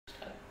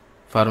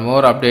For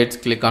more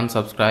updates, click on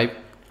subscribe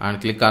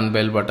and click on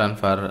bell button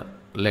for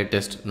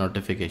latest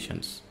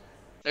notifications.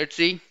 Let's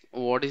see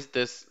what is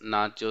this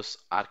Nagios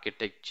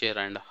architecture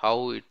and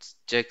how it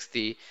checks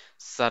the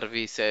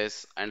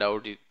services and how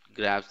it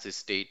grabs the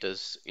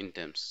status in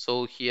terms.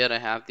 So here I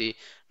have the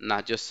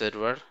Nagios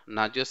server.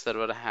 Nagios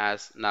server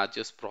has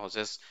Nagios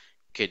process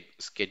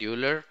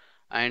scheduler,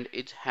 and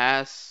it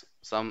has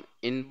some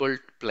inbuilt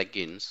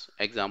plugins.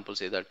 Example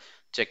say that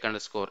check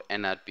underscore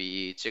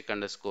NRPE, check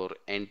underscore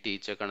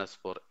NT, check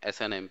underscore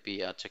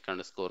SNMP, or check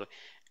underscore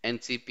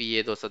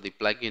NCPA. Those are the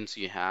plugins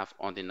you have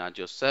on the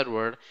Nagios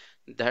server.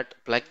 That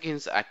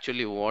plugins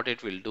actually what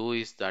it will do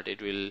is that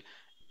it will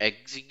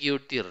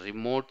execute the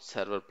remote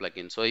server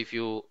plugin. So if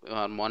you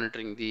are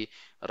monitoring the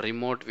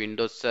remote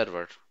Windows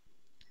server,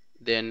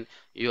 then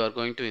you are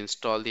going to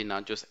install the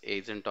Nagios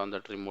agent on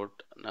that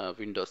remote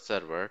Windows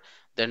server.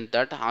 Then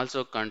that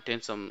also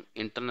contains some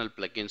internal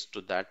plugins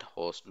to that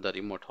host, the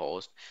remote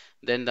host.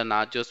 Then the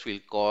Nagios will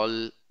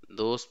call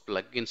those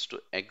plugins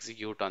to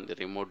execute on the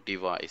remote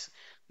device,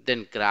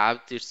 then grab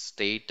the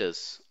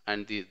status,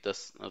 and the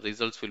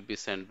results will be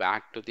sent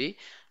back to the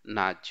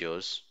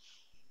Nagios.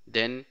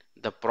 Then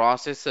the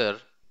processor,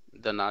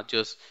 the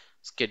Nagios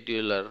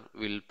scheduler,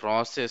 will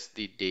process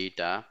the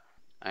data,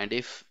 and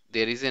if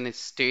there is any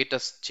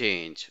status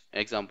change,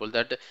 example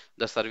that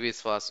the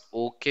service was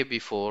okay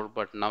before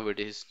but now it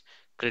is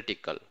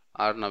critical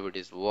or now it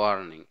is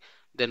warning,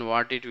 then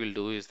what it will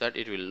do is that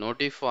it will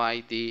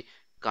notify the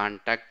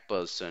contact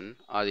person,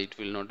 or it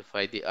will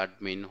notify the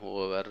admin,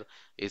 whoever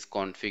is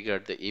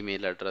configured the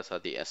email address or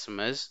the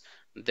SMS.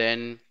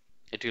 Then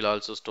it will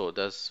also store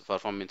this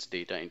performance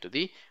data into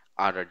the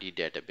RRD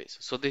database.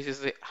 So this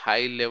is a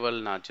high level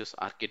Nagios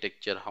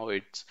architecture, how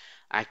it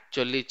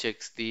actually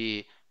checks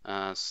the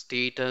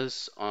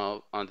status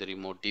on the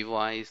remote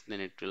device,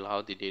 then it will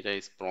how the data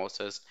is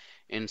processed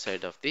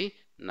inside of the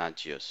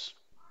Nagios.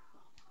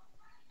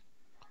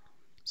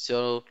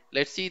 So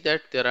let's see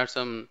that there are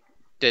some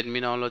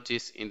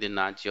terminologies in the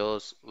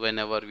Nagios.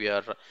 Whenever we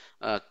are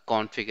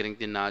configuring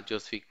the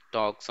Nagios, we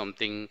talk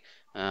something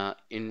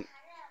in.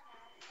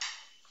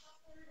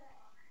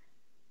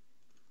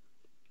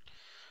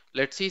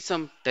 Let's see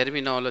some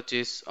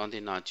terminologies on the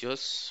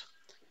Nagios.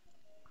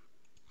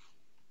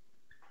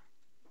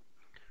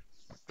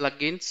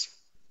 Plugins,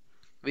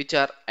 which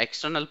are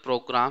external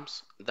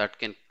programs that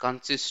can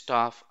consist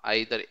of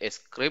either a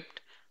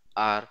script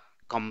or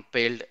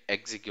compiled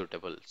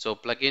executable. So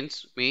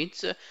plugins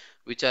means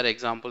which are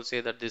examples,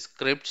 say that the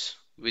scripts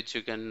which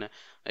you can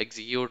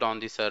execute on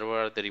the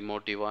server, the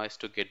remote device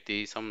to get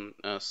the some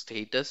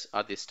status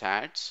or the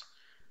stats.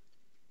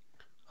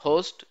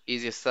 Host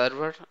is a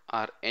server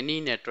or any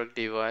network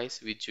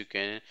device which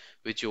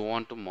you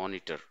want to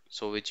monitor.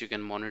 So which you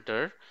can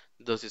monitor,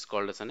 this is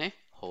called as a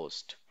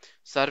host.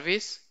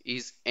 Service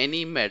is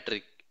any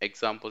metric.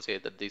 Example say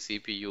that the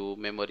CPU,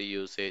 memory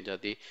usage, or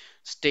the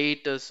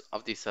status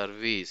of the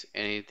service.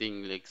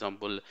 Anything like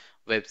example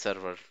web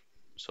server.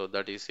 So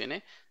that is in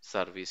a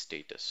service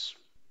status.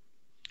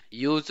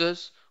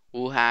 Users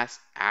who has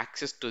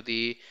access to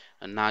the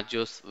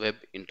Nagios web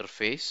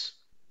interface.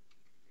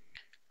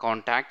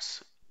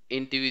 Contacts,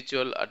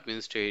 individual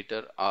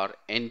administrator or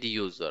end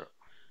user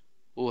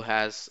who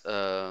has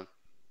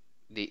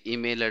the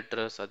email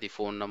address or the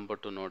phone number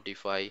to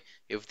notify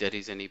if there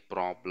is any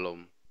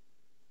problem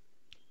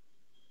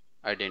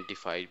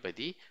identified by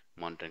the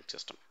monitoring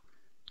system.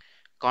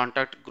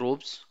 Contact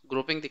groups,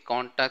 grouping the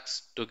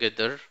contacts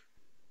together.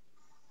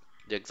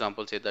 The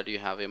example say that you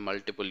have a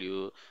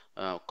multiple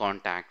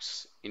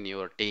contacts in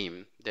your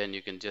team, then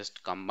you can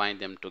just combine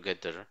them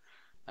together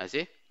as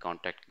a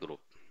contact group.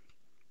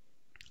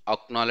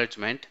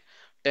 Acknowledgement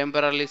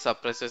temporarily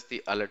suppresses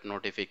the alert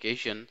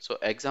notification. So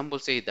example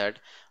say that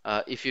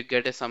if you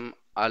get some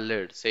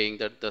alert saying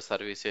that the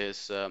service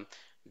is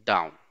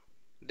down,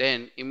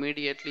 then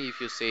immediately if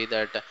you say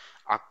that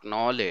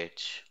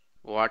acknowledge,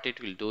 what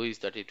it will do is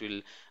that it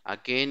will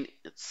again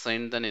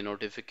send the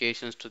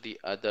notifications to the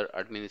other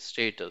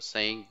administrators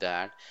saying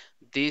that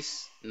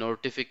this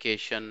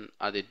notification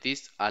or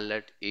this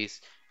alert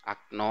is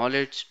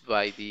acknowledged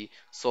by the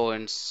so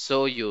and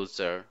so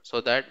user,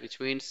 so that which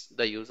means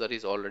the user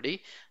is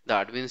already, the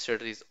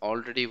administrator is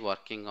already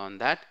working on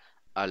that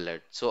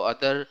alert, so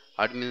other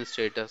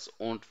administrators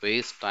won't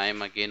waste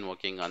time again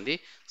working on the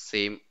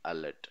same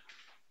alert.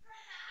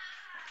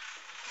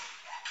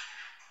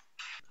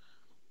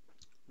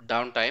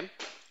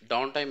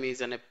 Downtime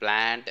is a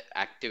planned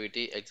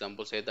activity.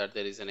 Example say that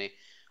there is an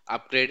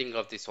upgrading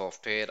of the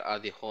software or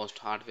the host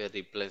hardware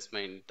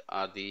replacement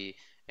or the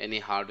any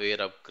hardware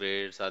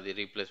upgrades or the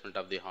replacement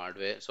of the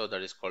hardware, so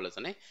that is called as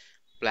a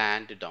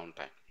planned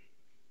downtime.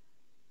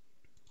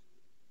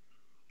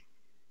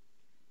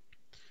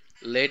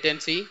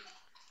 Latency,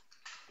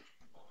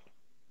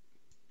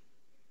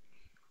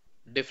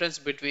 difference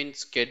between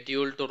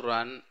schedule to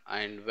run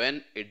and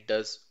when it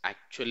does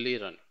actually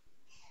run.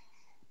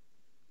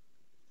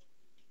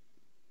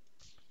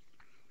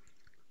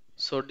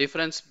 So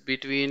difference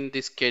between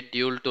the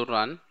schedule to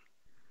run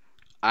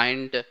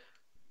and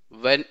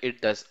when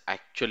it does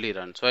actually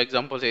run. So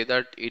example say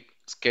that it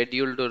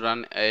scheduled to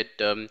run at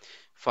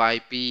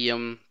 5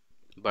 p.m.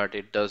 but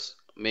it does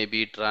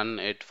maybe it run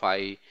at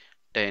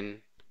 5:10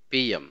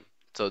 p.m.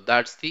 So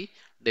that's the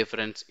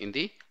difference in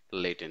the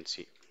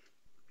latency.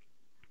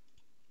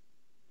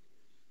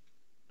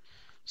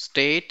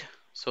 State,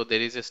 so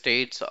there is a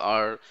states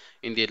are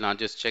in the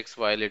largest checks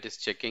while it is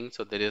checking,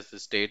 so there is the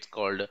states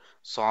called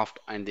soft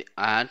and the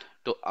add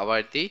to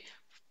avoid the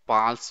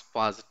false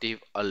positive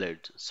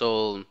alert.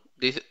 So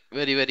this is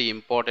very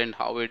important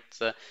how it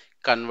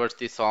converts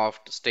the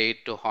soft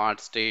state to hard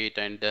state,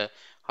 and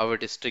how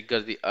it is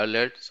trigger the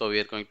alert. So we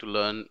are going to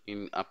learn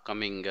in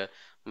upcoming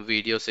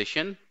video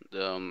session.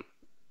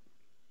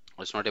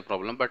 It's not a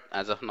problem, but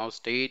as of now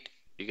state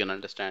you can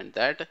understand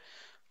that.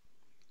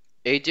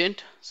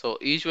 Agent, so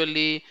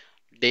usually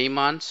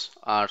demands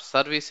are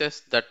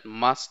services that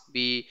must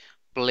be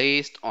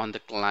placed on the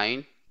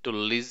client to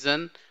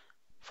listen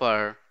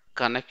for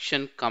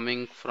connection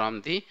coming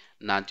from the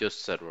Nagios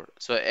server.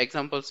 So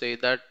example say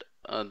that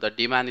the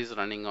demand is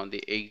running on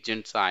the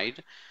agent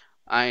side,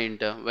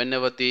 and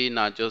whenever the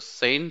Nagios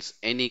sends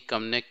any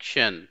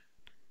connection,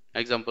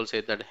 example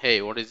say that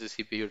hey, what is the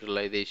CPU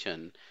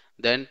utilization,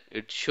 then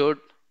it should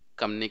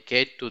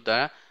communicate to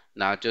the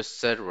Nagios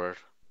server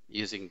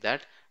using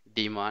that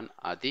daemon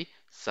or the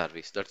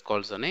service. That's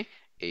called an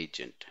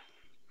agent.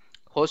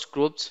 Host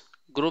groups,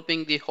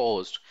 grouping the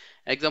host.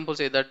 Example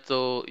say that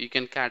so you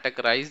can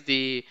categorize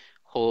the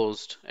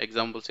host.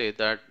 Example say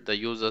that the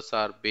users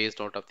are based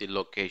out of the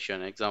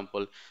location.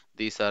 Example,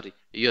 these are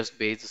US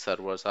based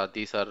servers, or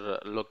these are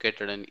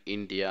located in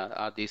India,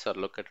 or these are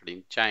located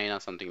in China,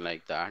 something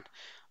like that.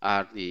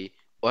 Are the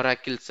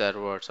Oracle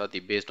servers are the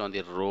based on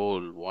the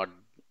role, what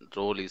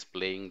role is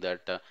playing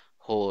that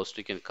host.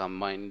 You can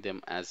combine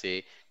them as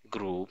a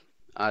group.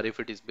 Or if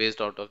it is based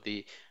out of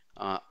the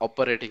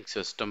operating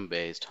system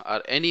based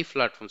or any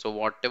platform, so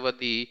whatever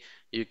the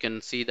you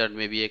can see that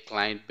maybe a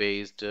client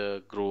based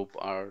group,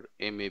 or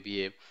a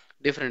maybe a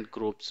different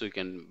groups you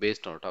can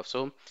based out of,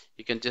 so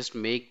you can just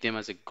make them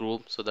as a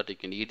group so that you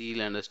can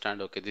easily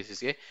understand, okay, this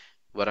is a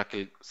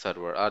Oracle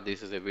server, or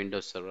this is a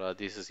Windows server, or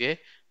this is a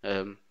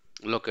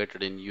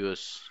located in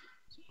US,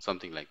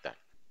 something like that.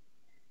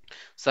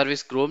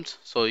 Service groups,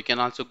 so you can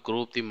also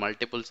group the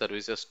multiple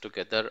services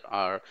together,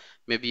 or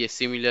maybe a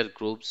similar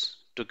groups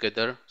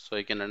together, so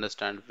you can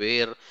understand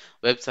where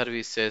web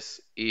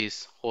services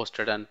is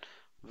hosted and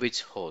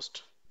which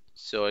host.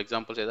 So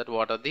example say that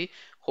what are the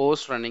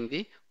hosts running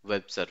the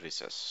web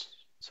services,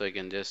 so you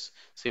can just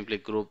simply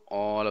group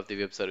all of the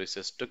web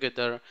services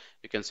together.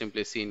 You can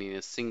simply see in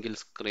a single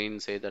screen,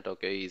 say that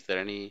okay, is there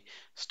any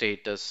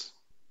status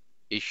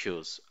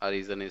issues, or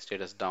is there any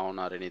status down,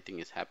 or anything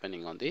is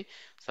happening on the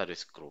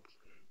service group.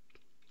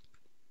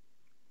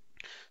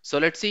 So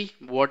let's see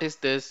what is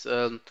this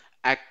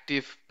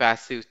active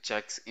passive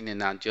checks in a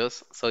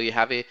Nagios. So you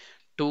have a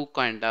two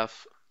kind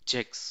of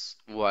checks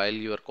while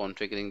you are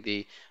configuring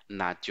the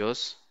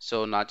Nagios.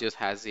 So Nagios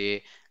has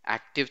a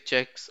active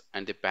checks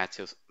and the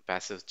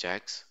passive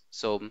checks.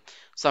 So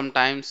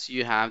sometimes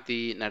you have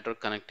the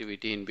network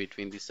connectivity in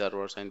between the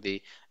servers and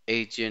the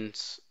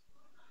agents,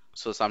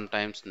 so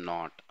sometimes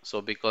not,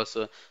 so because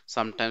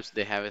sometimes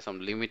they have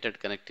some limited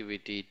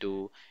connectivity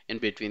to in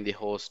between the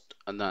host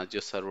and the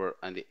Azure server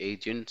and the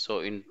agent.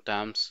 So in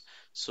terms,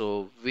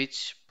 so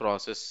which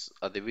process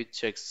or the which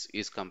checks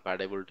is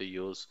compatible to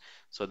use,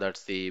 so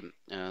that's the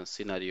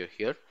scenario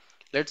here.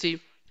 Let's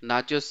see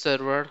Nagios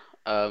server,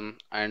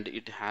 and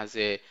it has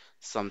a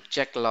some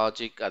check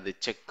logic or the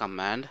check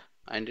command,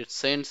 and it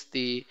sends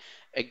the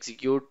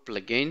execute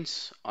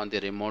plugins on the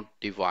remote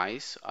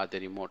device or the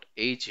remote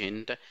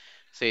agent.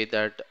 Say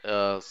that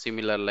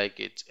similar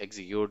like it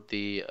execute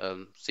the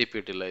CPU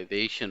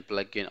utilization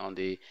plugin on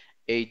the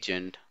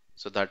agent,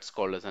 so that's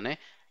called as an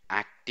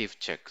active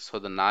check. So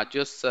the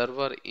Nagios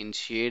server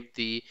initiate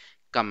the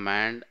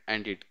command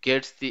and it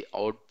gets the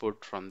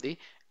output from the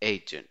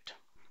agent.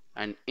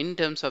 And in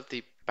terms of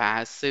the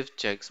passive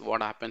checks,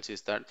 what happens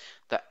is that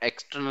the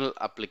external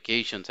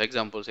applications,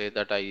 example say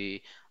that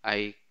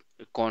I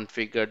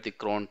configured the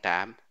cron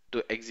tab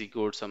to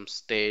execute some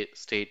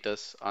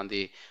status on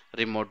the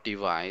remote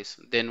device,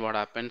 then what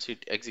happens,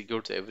 it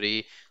executes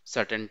every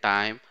certain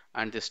time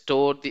and they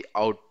store the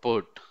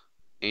output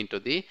into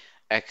the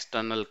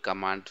external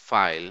command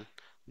file.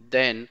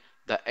 Then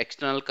the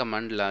external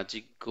command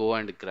logic go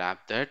and grab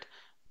that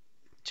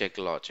check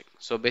logic.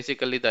 So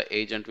basically the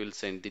agent will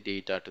send the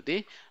data to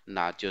the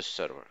Nagios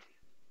server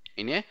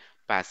in a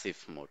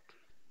passive mode.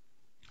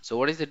 So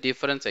what is the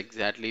difference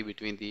exactly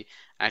between the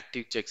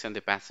active checks and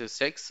the passive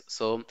checks?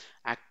 So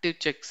active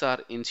checks are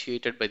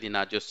initiated by the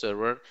Nagios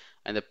server,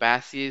 and the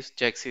passive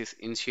checks is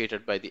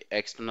initiated by the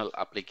external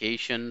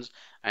applications.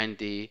 And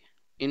the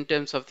in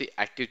terms of the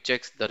active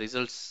checks, the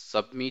results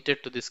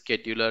submitted to the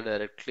scheduler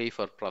directly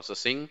for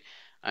processing,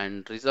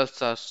 and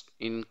results are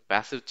in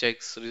passive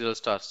checks,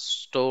 results are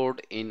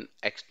stored in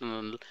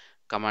external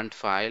command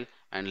file,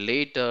 and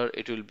later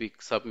it will be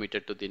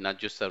submitted to the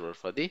Nagios server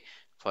for the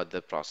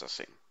further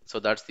processing. So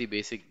that's the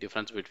basic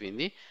difference between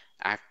the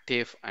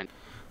active and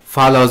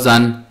Follow us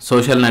on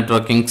social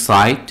networking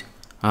site.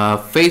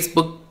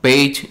 Facebook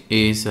page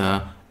is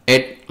at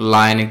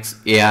Linux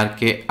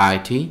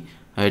ARKIT.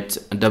 It's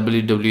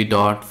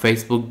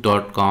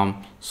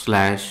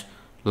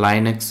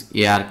www.facebook.com/Linux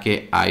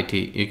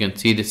ARKIT. You can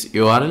see this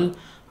URL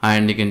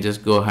and you can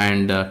just go ahead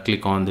and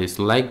click on this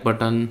like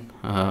button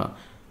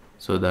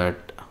so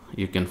that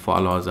you can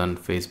follow us on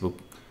Facebook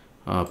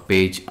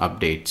page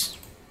updates.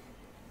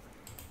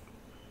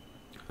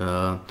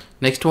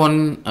 Next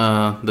one,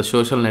 the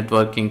social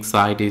networking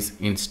site is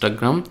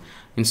Instagram.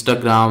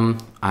 Instagram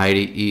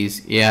ID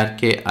is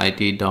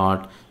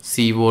arkit.co.in.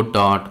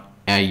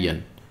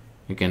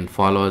 You can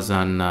follow us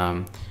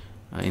on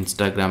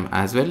Instagram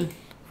as well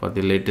for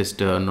the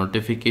latest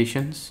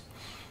notifications.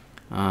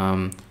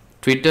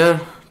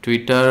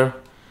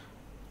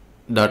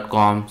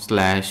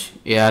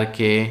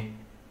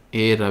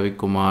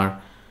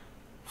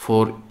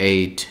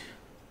 Twitter.com/ARKARavikumar48.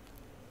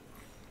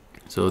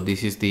 So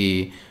this is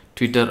the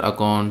Twitter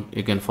account.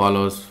 You can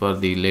follow us for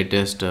the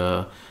latest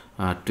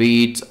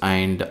tweets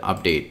and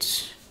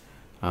updates.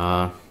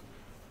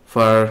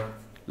 For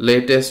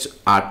latest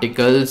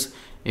articles,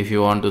 if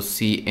you want to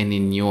see any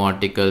new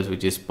articles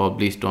which is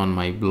published on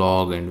my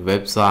blog and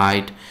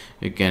website,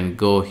 you can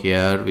go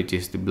here, which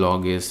is the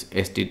blog is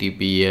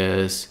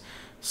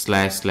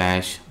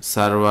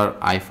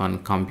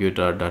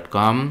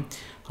https://server-computer.com.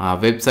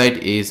 Website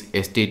is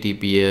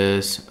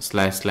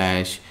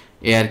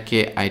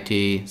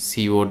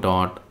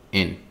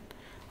https://arkitco.in.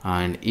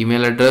 And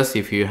email address,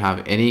 if you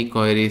have any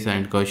queries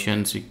and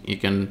questions, you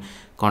can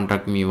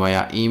contact me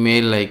via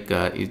email, like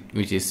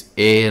which is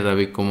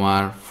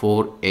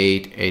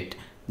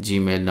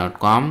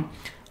aravikumar48@gmail.com.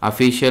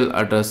 Official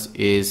address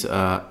is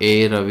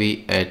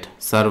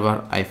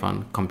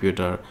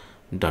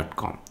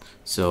aravi@server-computer.com.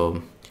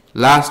 So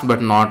last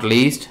but not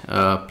least,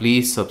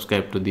 please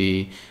subscribe to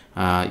the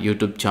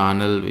YouTube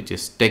channel, which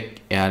is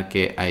Tech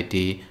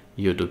ARKIT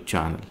YouTube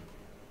channel.